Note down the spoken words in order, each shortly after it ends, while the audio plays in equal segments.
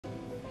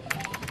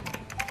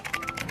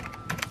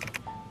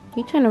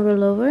You trying to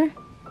roll over?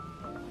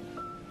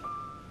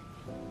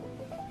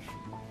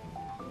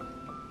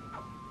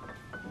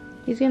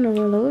 He's gonna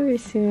roll over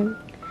soon.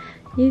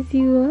 Yes,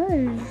 you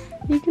are.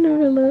 You're gonna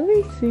roll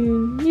over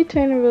soon. You're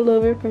trying to roll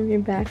over from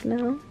your back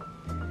now.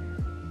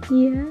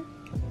 Yeah.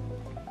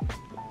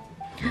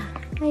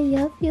 I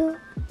love you.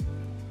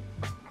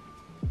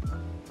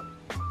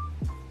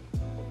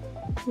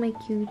 My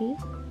cutie.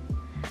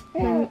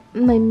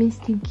 My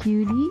Mr.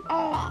 Cutie.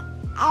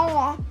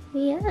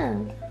 Yeah.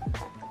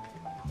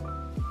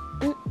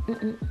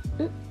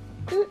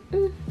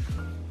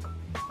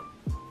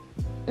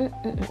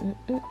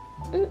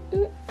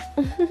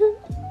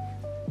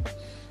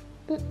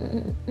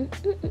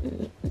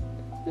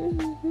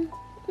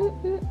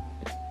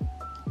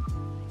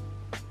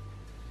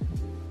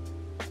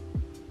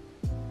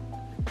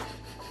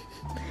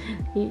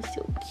 You're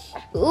so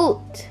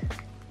cute.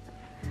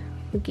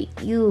 Look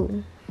at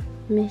you,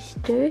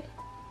 mister.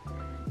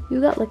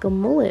 You got like a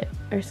mullet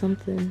or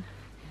something.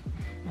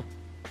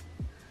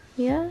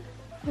 Yeah?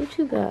 What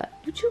you got?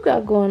 What you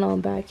got going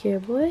on back here,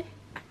 boy?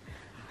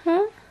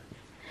 Huh?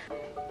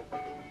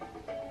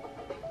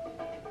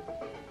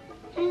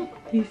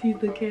 He sees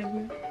the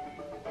camera.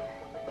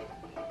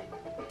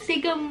 Say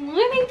good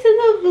morning to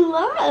the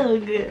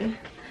vlog.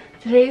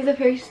 Today is the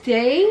first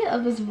day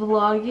of us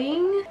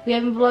vlogging. We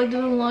haven't vlogged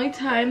in a long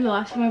time. The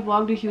last time I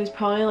vlogged, he was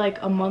probably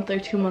like a month or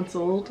 2 months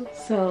old.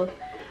 So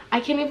I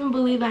can't even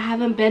believe I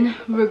haven't been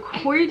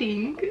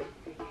recording,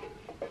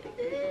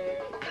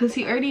 because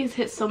he already has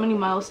hit so many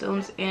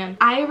milestones, and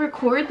I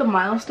record the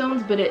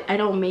milestones, but I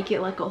don't make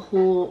it like a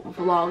whole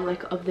vlog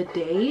like of the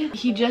day.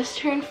 He just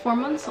turned 4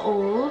 months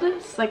old.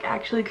 It's like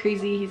actually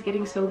crazy. He's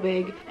getting so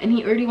big, and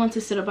he already wants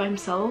to sit up by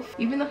himself.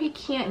 Even though he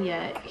can't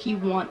yet, he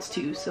wants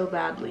to so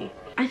badly.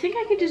 I think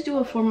I could just do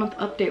a 4-month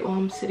update while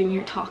I'm sitting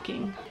here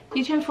talking.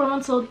 He turned 4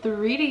 months old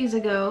 3 days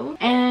ago,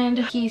 and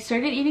he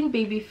started eating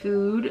baby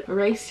food,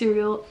 rice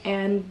cereal,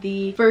 and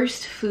the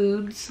first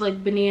foods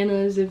like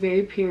bananas, the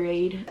very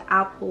pureed,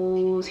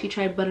 apples. He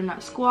tried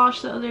butternut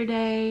squash the other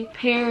day,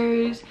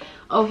 pears.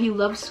 Oh, he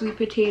loves sweet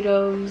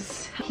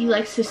potatoes. He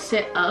likes to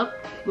sit up.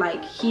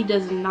 Like, he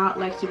does not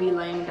like to be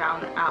laying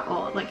down at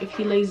all. Like, if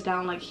he lays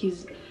down, like,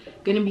 he's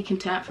gonna be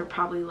content for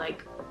probably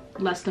like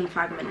less than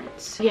 5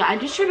 minutes. Yeah, I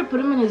just try to put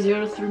him in a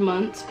 0 to 3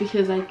 months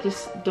because I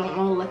just don't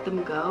want to let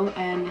them go,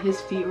 and his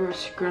feet were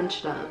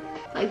scrunched up.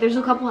 Like, there's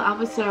a couple of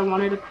outfits that I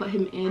wanted to put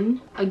him in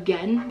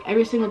again.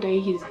 Every single day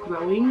he's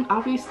growing,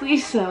 obviously,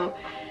 so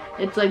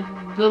it's like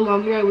the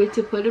longer I wait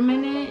to put him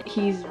in it,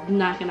 he's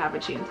not gonna have a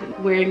chance in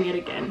wearing it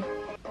again.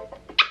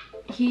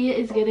 He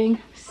is getting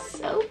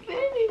so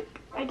big.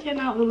 I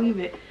cannot believe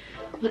it.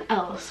 What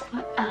else?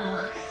 What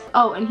else?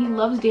 Oh, and he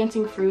loves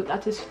dancing fruit.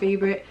 That's his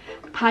favorite.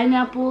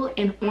 Pineapple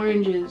and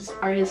oranges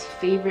are his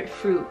favorite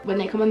fruit. When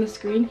they come on the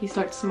screen, he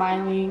starts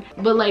smiling.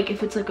 But like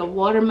if it's like a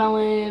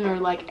watermelon or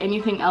like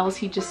anything else,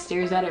 he just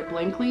stares at it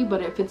blankly.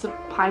 But if it's a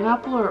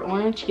pineapple or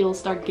orange, he'll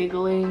start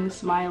giggling,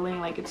 smiling.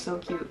 Like, it's so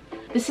cute.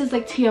 This is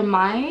like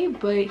TMI,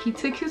 but he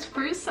took his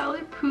first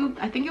solid poop.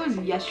 I think it was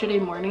yesterday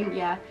morning.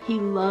 Yeah, he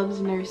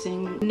loves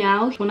nursing.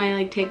 Now when I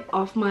like take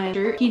off my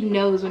shirt, he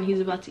knows when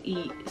he's about to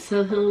eat.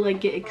 So he'll like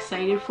get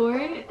excited for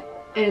it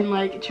and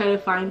like try to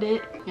find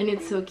it, and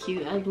it's so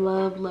cute. I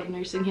love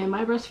nursing him.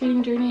 My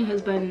breastfeeding journey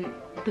has been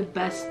the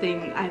best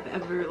thing I've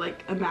ever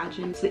like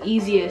imagined. It's the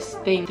easiest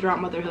thing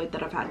throughout motherhood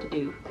that I've had to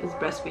do is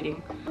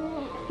breastfeeding.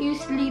 You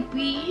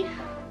sleepy?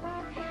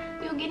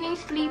 You're getting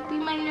sleepy,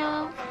 my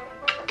love?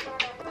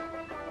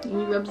 And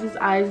he rubs his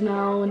eyes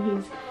now and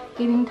he's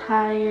getting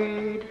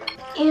tired.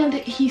 And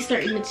he's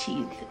starting to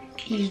teeth.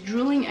 He's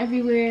drooling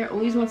everywhere,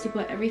 always wants to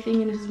put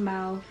everything in his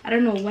mouth. I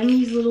don't know when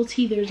these little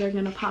teethers are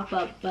gonna pop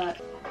up, but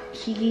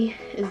he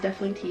is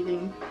definitely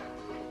teething.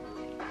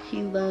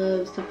 He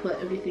loves to put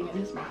everything in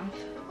his mouth.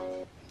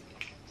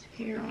 His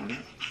hair on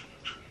it.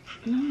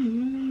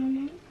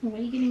 No. Why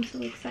are you getting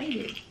so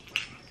excited?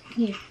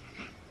 Here.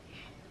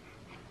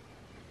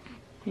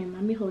 Here,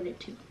 let me hold it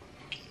too.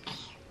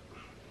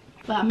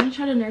 But I'm gonna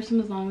try to nurse him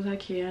as long as I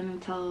can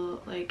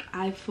until like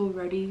I feel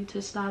ready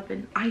to stop,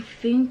 and I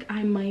think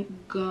I might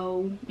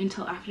go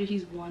until after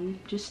he's 1,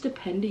 just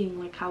depending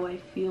like how I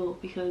feel,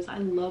 because I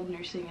love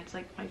nursing. It's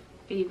like my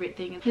favorite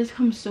thing. It has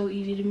come so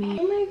easy to me.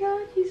 Oh my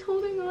god, he's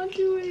holding on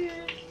to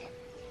it.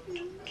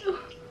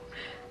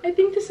 I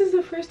think this is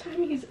the first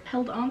time he's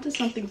held on to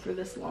something for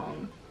this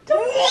long.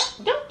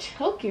 Don't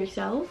choke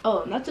yourself.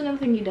 Oh, and that's another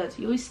thing he does.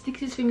 He always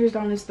sticks his fingers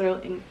down his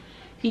throat and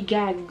he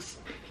gags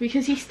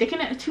because he's sticking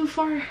it too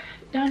far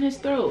down his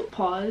throat.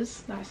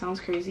 Pause. That sounds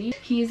crazy.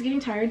 He is getting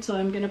tired, so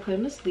I'm gonna put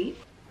him to sleep.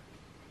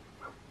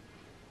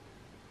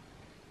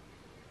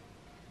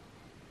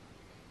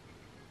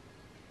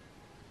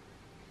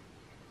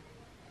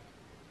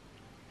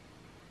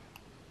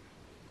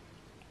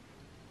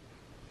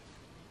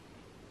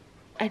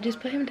 I just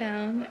put him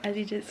down. As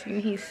you just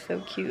seen, he's so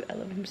cute. I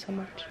love him so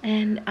much.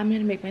 And I'm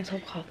gonna make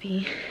myself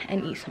coffee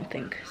and eat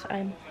something because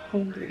I'm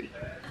hungry.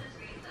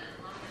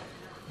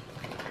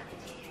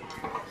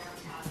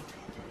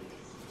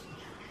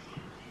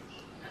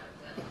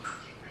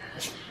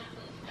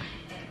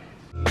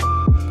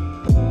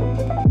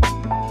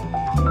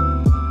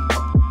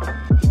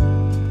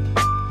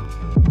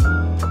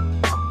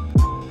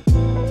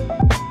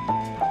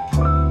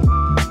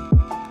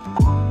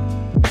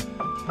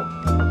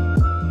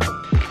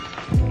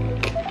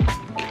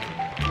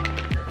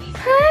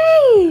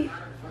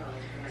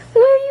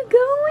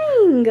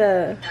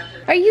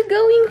 Are you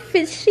going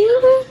fishing?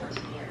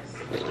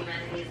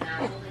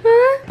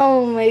 Huh?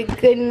 Oh my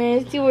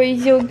goodness, you are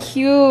so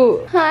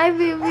cute. Hi,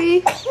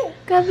 baby.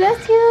 God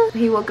bless you.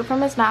 He woke up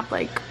from his nap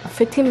like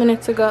 15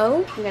 minutes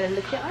ago. You gotta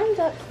lift your arms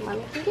up so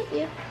mommy can get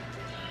you.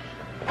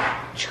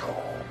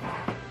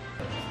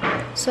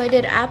 So I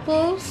did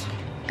apples,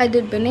 I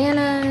did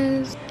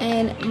bananas,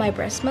 and my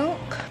breast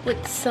milk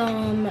with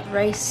some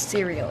rice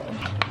cereal.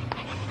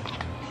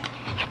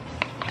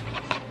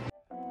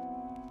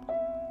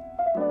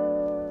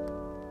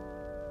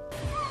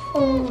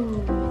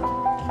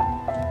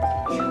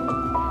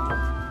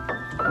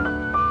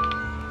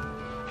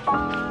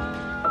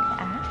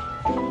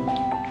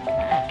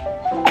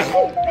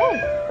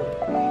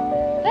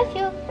 Bless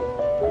you.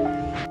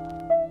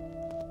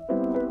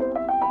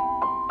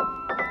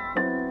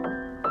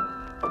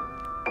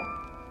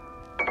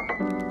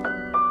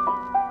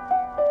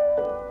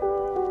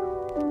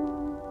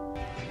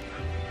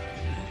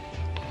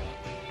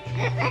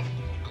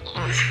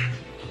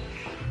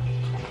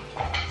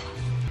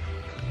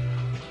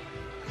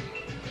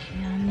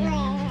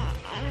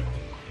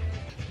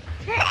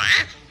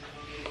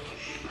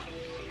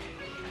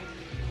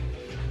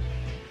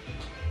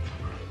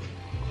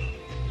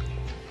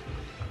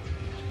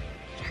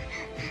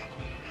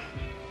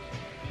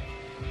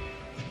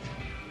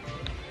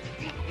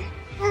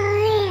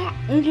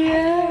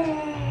 Yeah.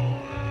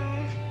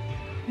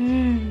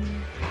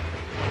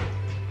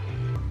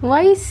 Why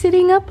are you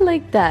sitting up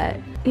like that?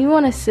 You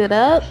want to sit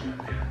up?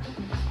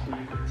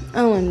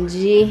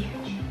 OMG.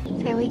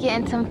 So we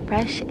getting some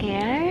fresh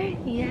air?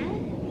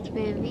 Yes,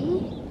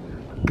 baby.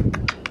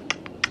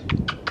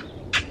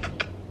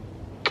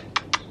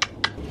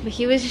 But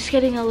he was just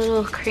getting a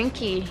little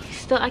cranky. He's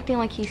still acting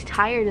like he's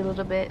tired a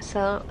little bit.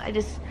 So I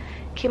just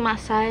came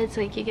outside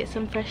so he could get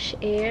some fresh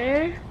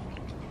air.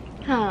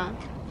 Huh?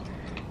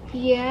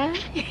 Yeah.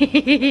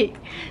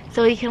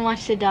 So we can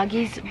watch the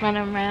doggies run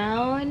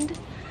around.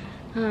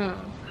 Huh.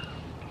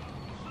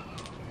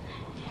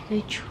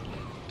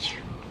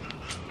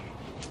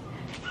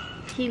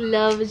 He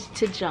loves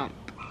to jump.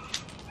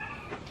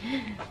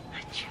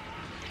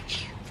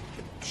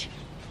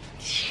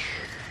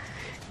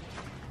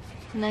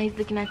 Now he's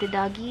looking at the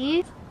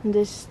doggies. I'm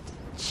just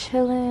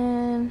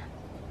chilling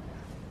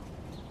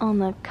on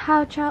the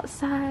couch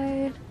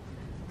outside.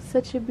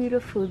 Such a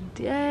beautiful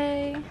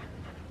day.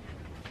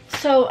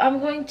 So I'm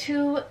going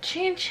to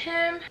change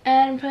him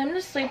and put him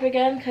to sleep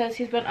again because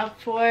he's been up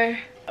for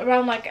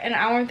around like an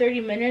hour and 30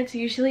 minutes.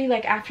 Usually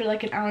like after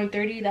like an hour and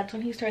 30, that's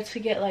when he starts to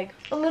get like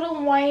a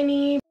little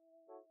whiny.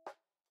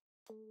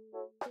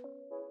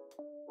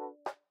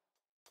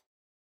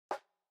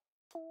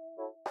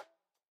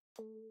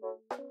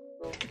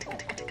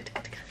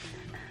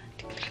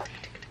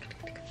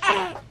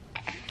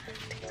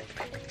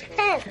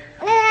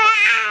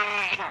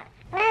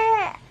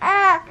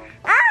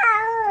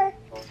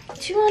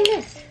 Chew on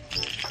this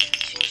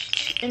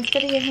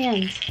instead of your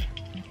hands.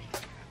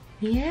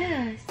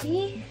 Yeah,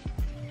 see?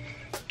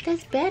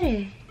 That's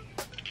better.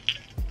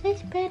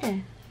 That's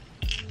better.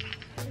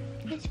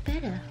 That's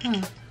better,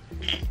 huh?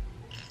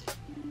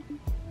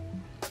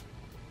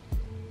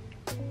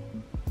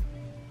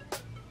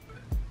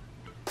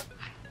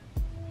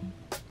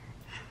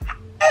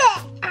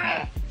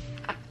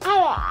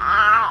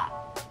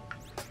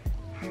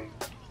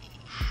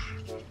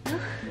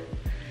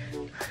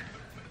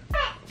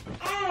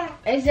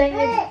 Is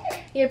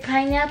that your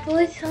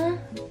pineapples, huh?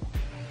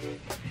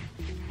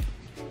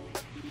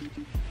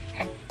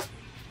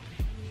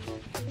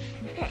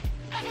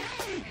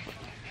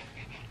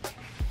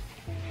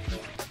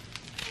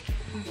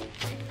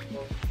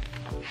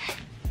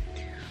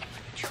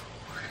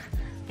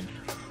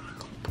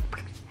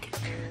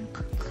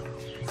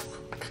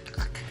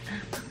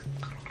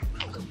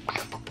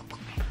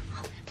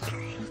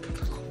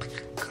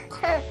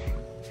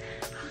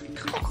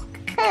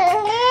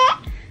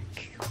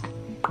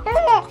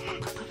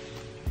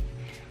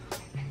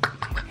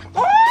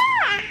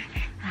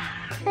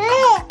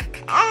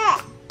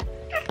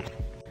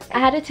 I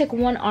had to take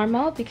one arm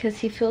out because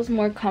he feels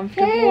more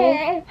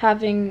comfortable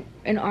having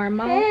an arm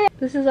out.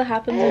 This is what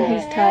happens when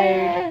he's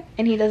tired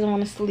and he doesn't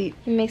want to sleep.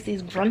 He makes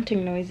these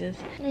grunting noises.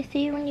 I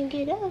see you when you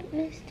get up,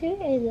 mister.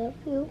 I love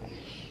you.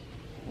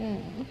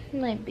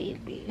 My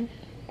baby.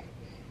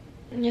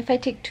 And if I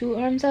take two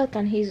arms out,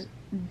 then he's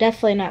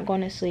definitely not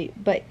going to sleep.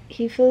 But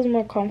he feels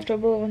more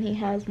comfortable when he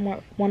has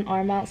one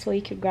arm out, so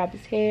he could grab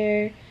his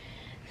hair,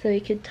 so he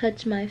could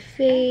touch my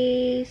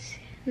face.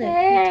 Look,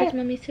 can you touch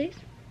mommy's face?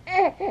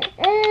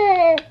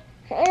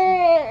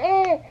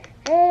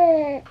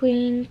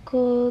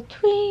 Twinkle,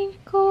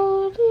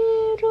 twinkle,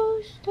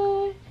 little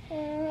star,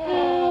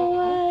 how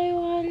I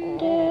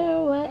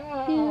wonder what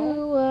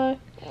you are.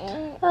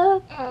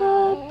 Up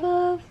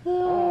above the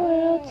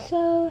world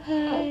so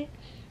high,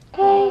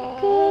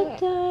 like a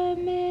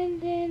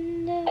diamond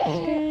in the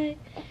sky.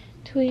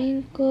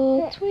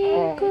 Twinkle,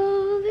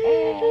 twinkle,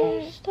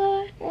 little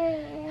star,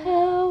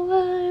 how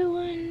I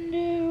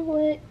wonder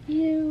what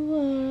you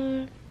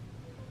are.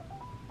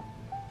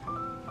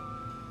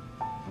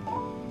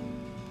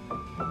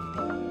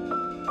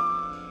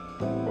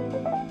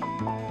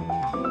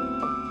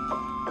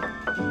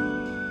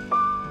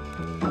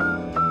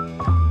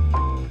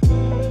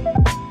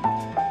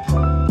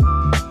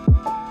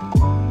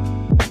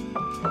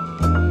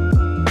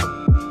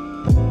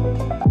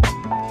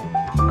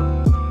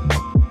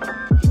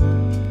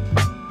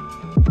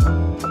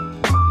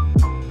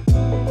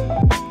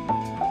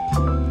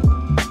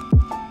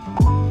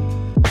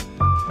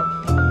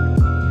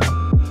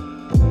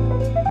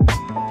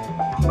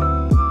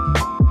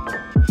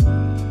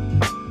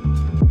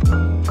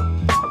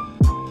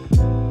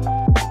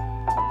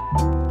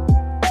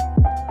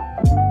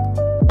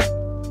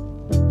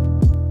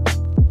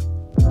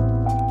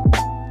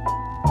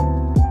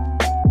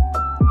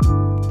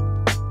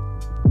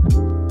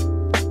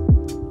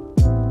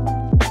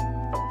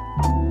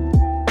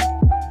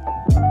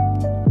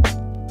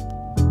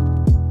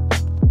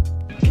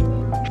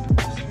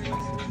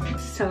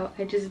 So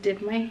I just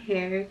did my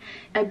hair.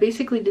 I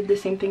basically did the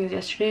same thing as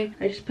yesterday.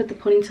 I just put the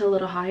ponytail a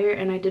little higher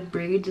and I did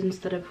braids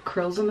instead of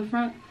curls in the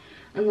front.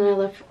 And then I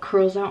left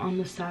curls out on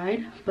the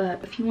side.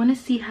 But if you want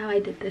to see how I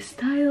did this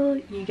style,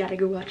 you gotta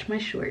go watch my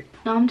short.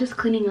 Now I'm just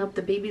cleaning up.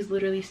 The baby's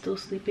literally still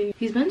sleeping.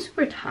 He's been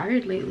super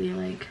tired lately,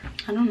 like,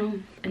 I don't know.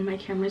 And my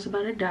camera's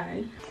about to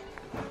die.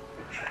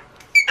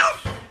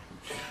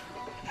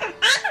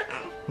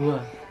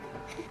 What?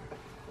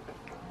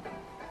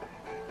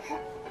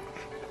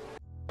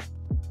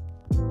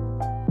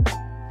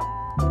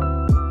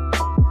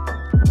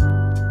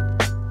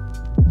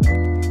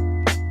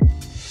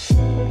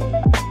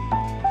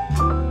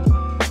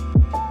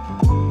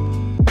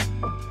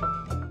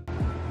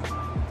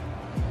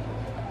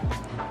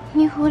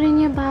 You holding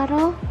your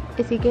bottle?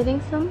 Is he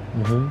getting some?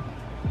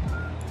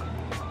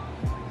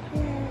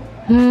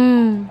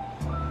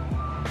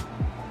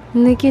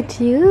 Look at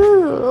you.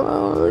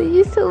 Oh,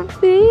 you're so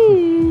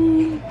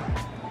big.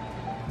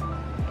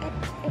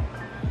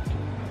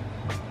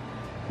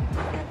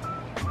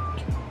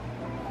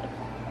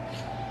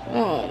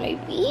 Oh, my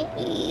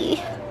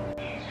baby.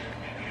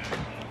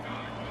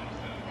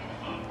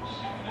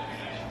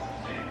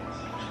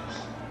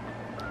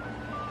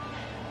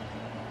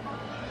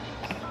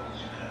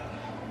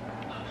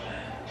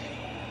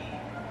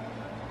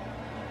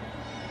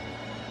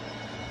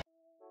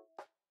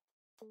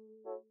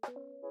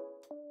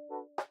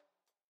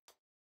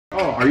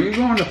 Oh, are you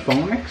going to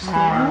phonics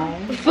tomorrow?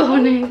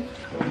 Phonics.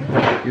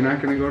 You're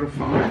not going to go to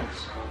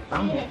phonics?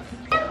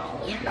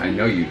 I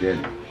know you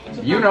didn't.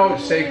 You know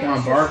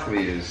Saquon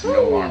Barkley is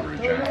no longer a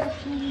Giant.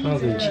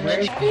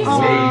 Major controversy.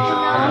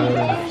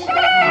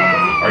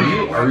 Are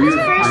you recording?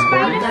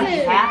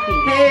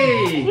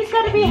 Hey! He's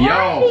gotta be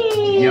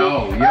happy.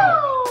 Yo.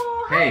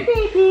 Hey,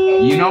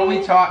 you know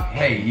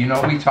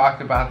we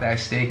talked about that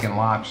steak and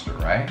lobster,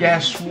 right?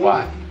 Guess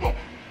what?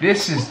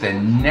 This is the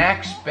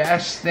next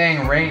best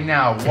thing right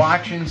now.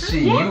 Watch and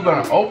see. You're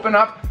gonna open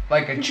up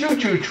like a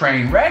choo-choo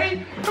train.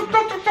 Ready?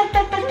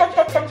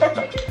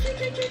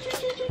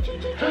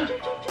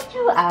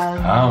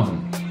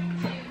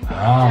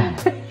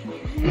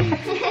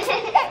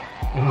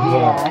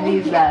 Yeah,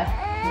 he's That's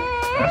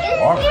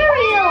water.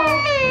 cereal.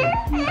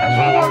 That's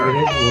water.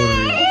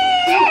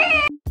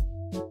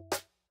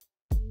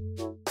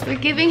 We're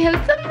giving him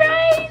some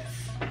rice.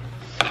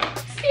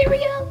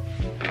 Cereal.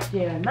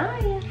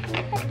 Jeremiah.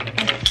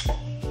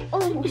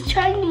 Oh, he's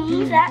trying to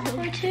use that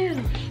for too.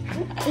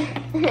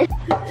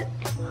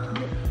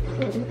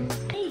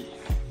 Hey,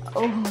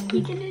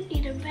 you're gonna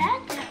need a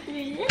bath after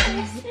this.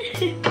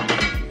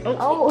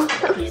 Oh,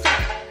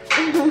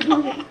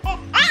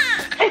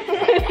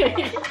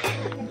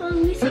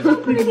 he's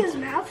opening his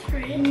mouth for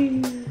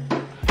it.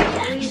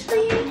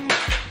 Actually.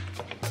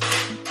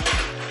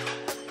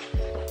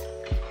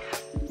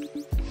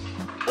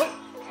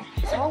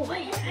 Oh,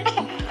 wait, I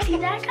didn't see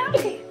that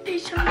coming. They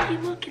showed me,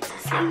 look, it's the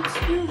same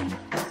spoon.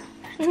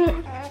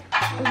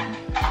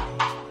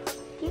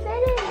 Keep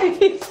it in.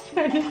 He's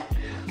trying to...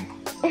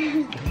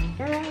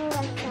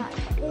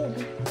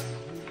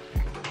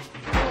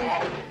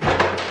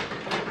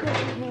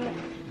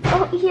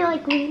 Oh, he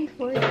like leaned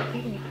forward.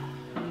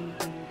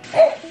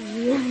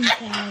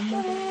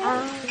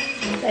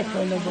 That's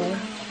wonderful.